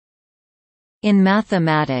In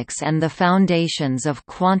mathematics and the foundations of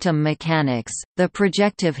quantum mechanics, the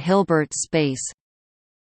projective Hilbert space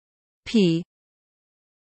P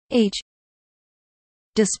H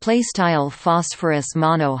displaystyle phosphorus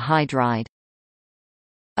monohydride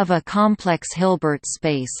of a complex Hilbert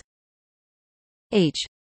space H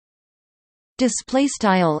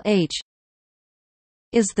displaystyle H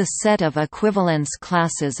is the set of equivalence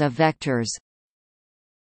classes of vectors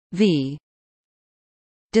V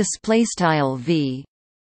displaystyle V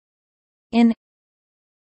in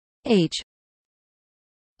H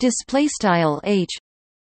displaystyle H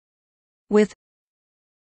with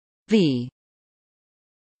V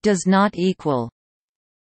does not equal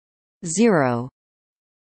 0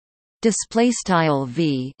 displaystyle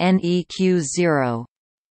V neq 0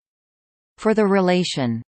 for the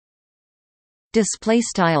relation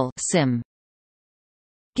displaystyle sim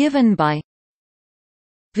given by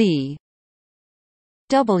V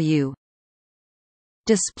W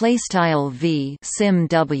displaystyle V sim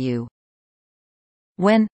W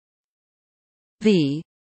when V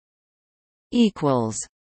equals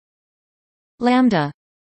lambda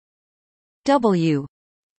W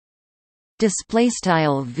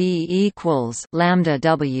displaystyle V equals lambda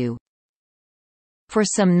W for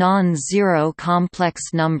some non-zero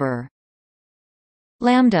complex number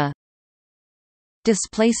lambda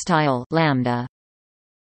displaystyle lambda.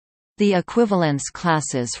 The equivalence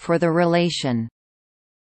classes for the relation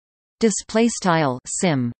displaystyle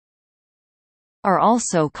sim are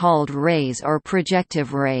also called rays or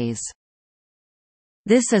projective rays.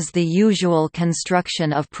 This is the usual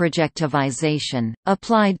construction of projectivization,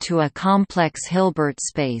 applied to a complex Hilbert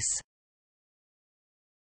space.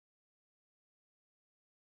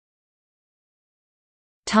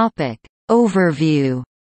 Overview.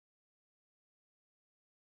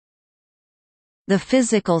 The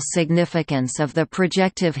physical significance of the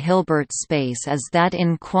projective Hilbert space is that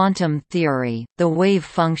in quantum theory, the wave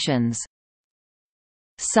functions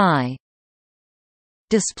psi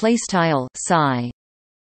displaystyle psi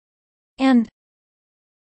and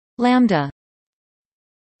lambda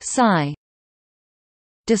psi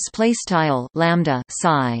displaystyle lambda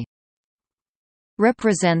psi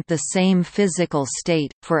represent the same physical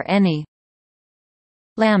state for any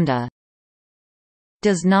lambda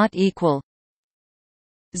does not equal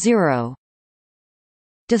 0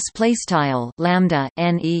 displaystyle lambda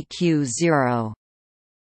neq 0.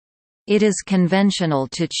 It is conventional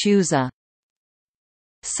to choose a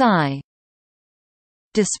psi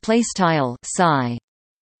displaystyle psi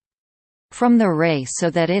from the ray so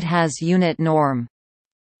that it has unit norm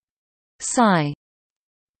psi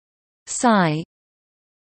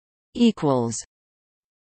equals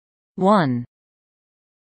 1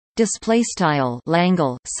 displaystyle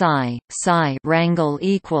Langle psi rangle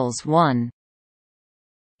equals 1,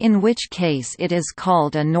 in which case it is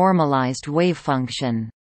called a normalized wavefunction.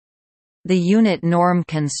 The unit norm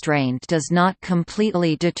constraint does not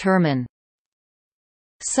completely determine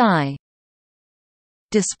psi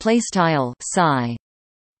displaystyle psi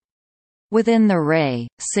within the ray,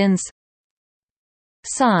 since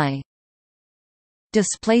psi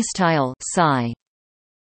displaystyle psi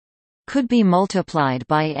could be multiplied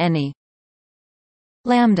by any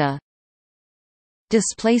lambda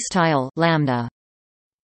displaystyle lambda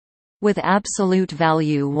with absolute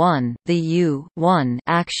value 1, the U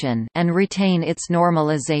action, and retain its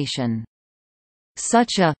normalization.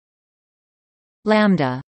 Such a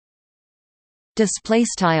lambda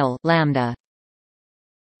displaystyle lambda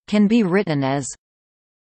can be written as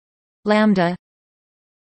lambda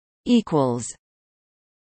equals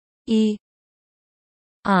E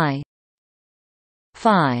I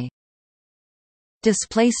phi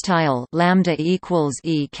displaystyle lambda equals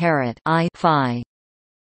E caret I phi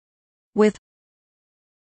with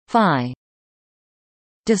phi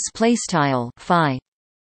displaystyle phi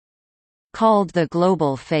called the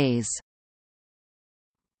global phase.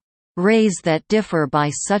 Rays that differ by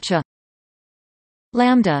such a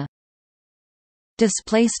lambda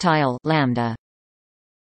displaystyle lambda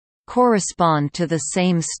correspond to the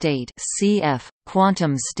same state cf.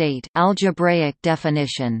 Quantum state algebraic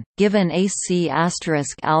definition, given a C**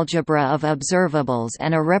 algebra of observables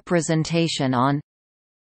and a representation on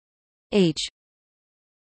H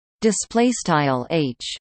displaystyle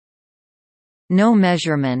H. No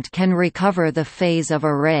measurement can recover the phase of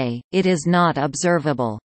a ray, it is not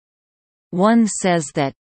observable. One says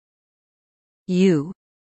that U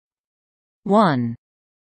 1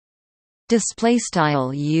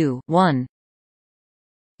 displaystyle U1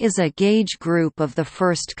 is a gauge group of the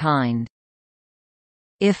first kind.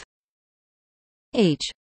 If H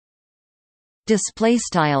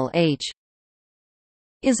displaystyle H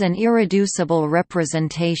is an irreducible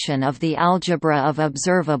representation of the algebra of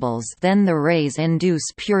observables, then the rays induce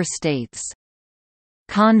pure states.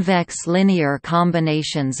 Convex linear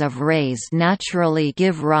combinations of rays naturally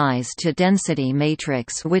give rise to density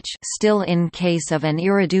matrix which, still in case of an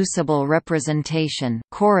irreducible representation,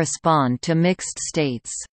 correspond to mixed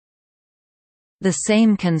states. The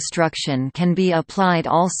same construction can be applied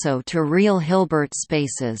also to real Hilbert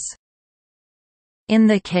spaces. In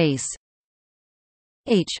the case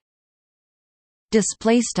H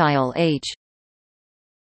H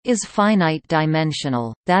is finite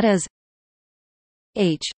dimensional, that is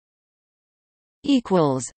H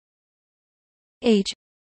equals H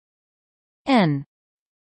n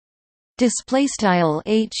display style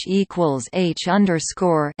H equals H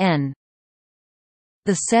underscore n.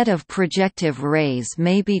 The set of projective rays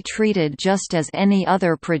may be treated just as any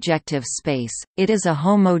other projective space. It is a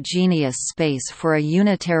homogeneous space for a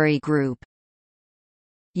unitary group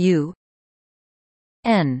U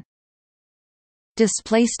n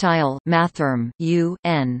display style mathrm U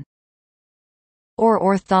n, or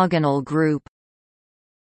orthogonal group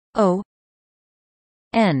O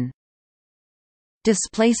n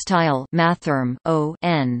display style mathrm O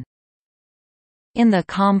n in the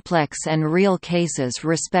complex and real cases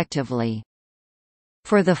respectively.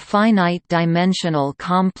 For the finite dimensional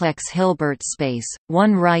complex Hilbert space,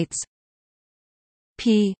 one writes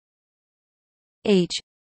P H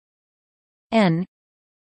n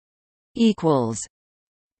equals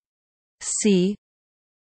C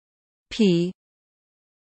P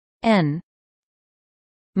n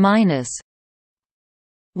minus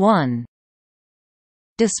 1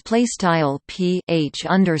 display style P H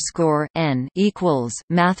underscore n equals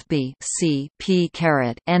math B C P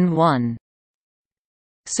caret n 1,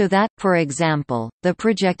 so that, for example, the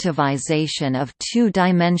projectivization of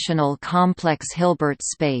two-dimensional complex Hilbert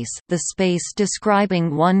space, the space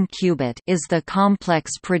describing one qubit, is the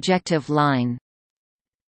complex projective line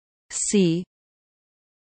C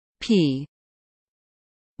P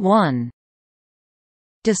 1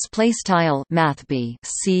 display style math B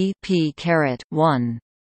C P caret 1.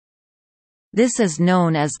 This is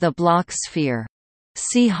known as the Bloch sphere.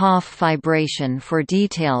 See Hopf fibration for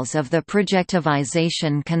details of the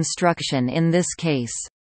projectivization construction in this case.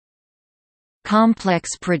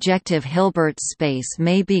 Complex projective Hilbert space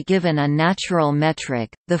may be given a natural metric,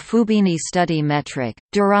 the Fubini study metric,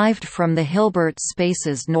 derived from the Hilbert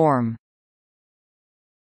space's norm.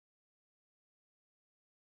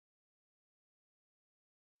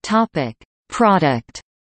 Product.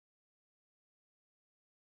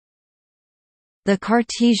 The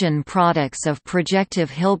Cartesian products of projective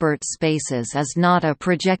Hilbert spaces is not a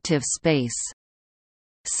projective space.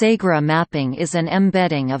 Segre mapping is an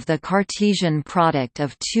embedding of the Cartesian product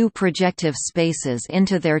of two projective spaces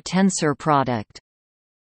into their tensor product.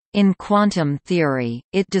 In quantum theory,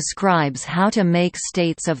 it describes how to make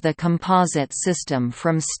states of the composite system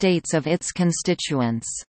from states of its constituents.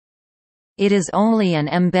 It is only an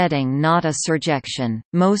embedding, not a surjection.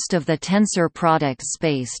 Most of the tensor product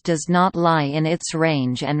space does not lie in its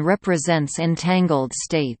range and represents entangled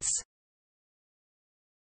states.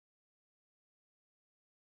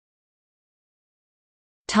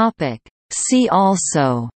 Topic: See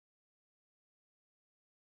also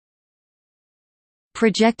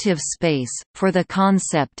projective space, for the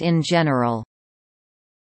concept in general.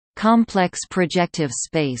 Complex projective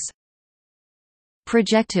space.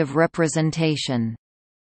 Projective representation.